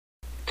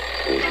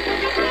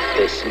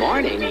This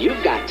morning,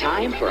 you've got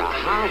time for a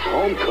hot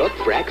home-cooked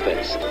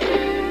breakfast.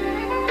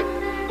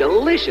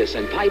 Delicious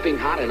and piping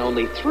hot in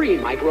only 3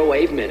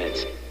 microwave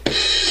minutes.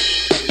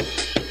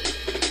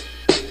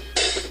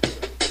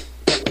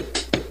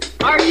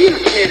 Are you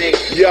kidding?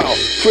 Yo,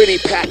 pretty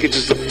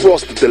packages of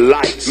Frosted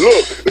Delights.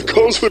 Look, it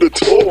comes with a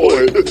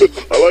toy.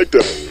 I like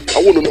that.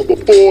 I want a number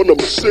 4,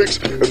 number 6,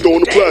 and throw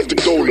in a plastic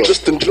donut.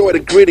 Just enjoy the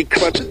gritty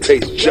crunch. It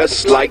tastes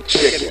just like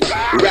chicken.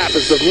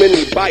 Wrappers of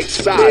mini bite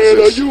sizes. Man,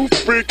 are you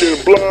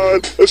freaking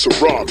blind? It's a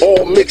rock.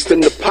 All mixed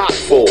in the pot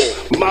full.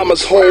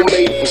 Mama's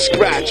homemade from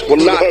scratch. Well,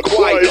 not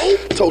quite.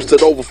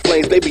 Toasted over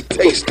flames, they be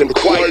tasting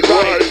quite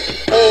right.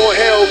 All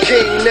hail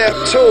King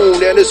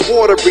Neptune and his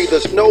water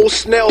breathers. No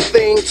snail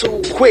thing too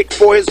quick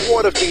for his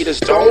water feeders.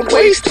 Don't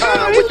waste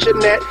time with your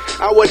net.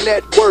 Our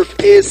net worth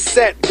is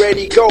set,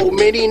 ready, go.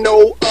 Many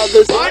know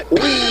others. We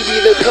be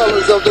the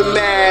colors of the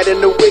mad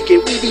and the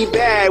wicked. We be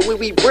bad, we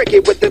be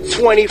bricket with the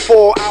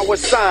 24-hour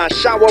sign.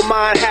 Shower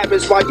mind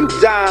habits while you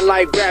dine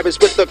like rabbits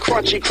with the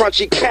crunchy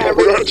carrots.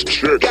 Oh, that's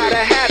chicken. Gotta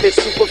have it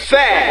super fast.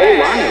 A whole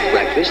line of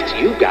breakfast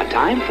you've got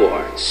time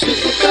for.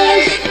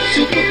 Superfast,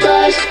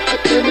 a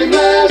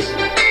criminals.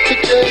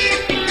 Just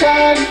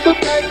time for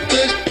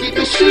breakfast. Keep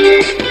it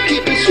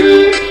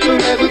true,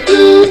 forever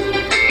blue.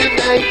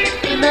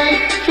 The night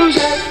throws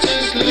out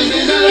just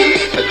aluminum.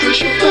 A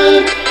crucial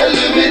fun,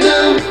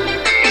 aluminum.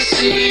 The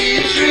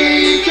seeds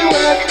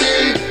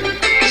radioactive.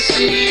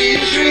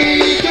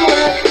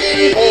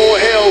 All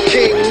hail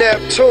King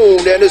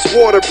Neptune and his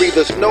water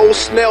breathers. No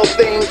snail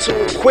thing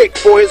too quick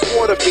for his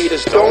water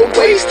feeders. Don't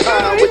waste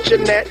time with your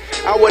net.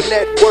 Our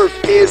net worth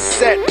is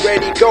set,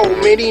 ready, go.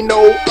 Many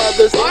know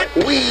others.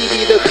 We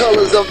be the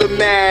colors of the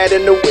mad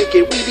and the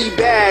wicked. We be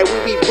bad,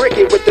 we be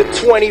bricket with the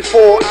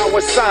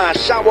 24-hour sign.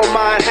 Shower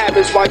mind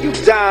habits while you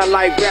dine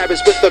like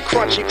rabbits with the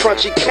crunchy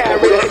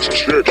carrots. That's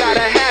chicken.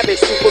 Gotta have it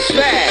super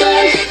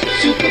fast.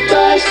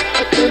 Superfast,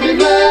 a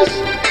criminals.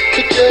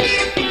 Just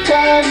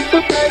time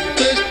for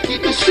breakfast.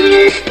 Keep it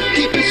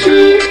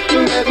true,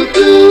 forever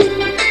blue.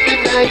 The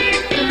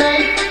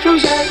night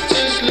throws out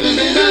just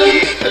aluminum.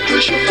 A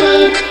crucial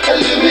fun,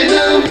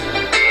 aluminum.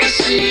 The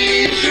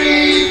seeds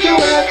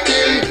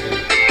radioactive.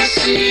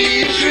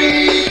 Superfast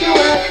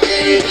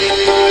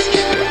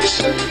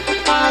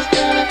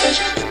jellyfish.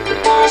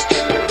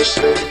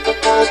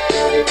 Superfast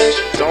jellyfish.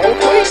 Don't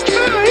waste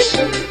time.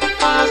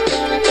 Superfast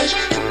jellyfish.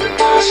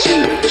 Superfast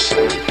jellyfish.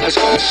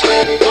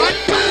 What?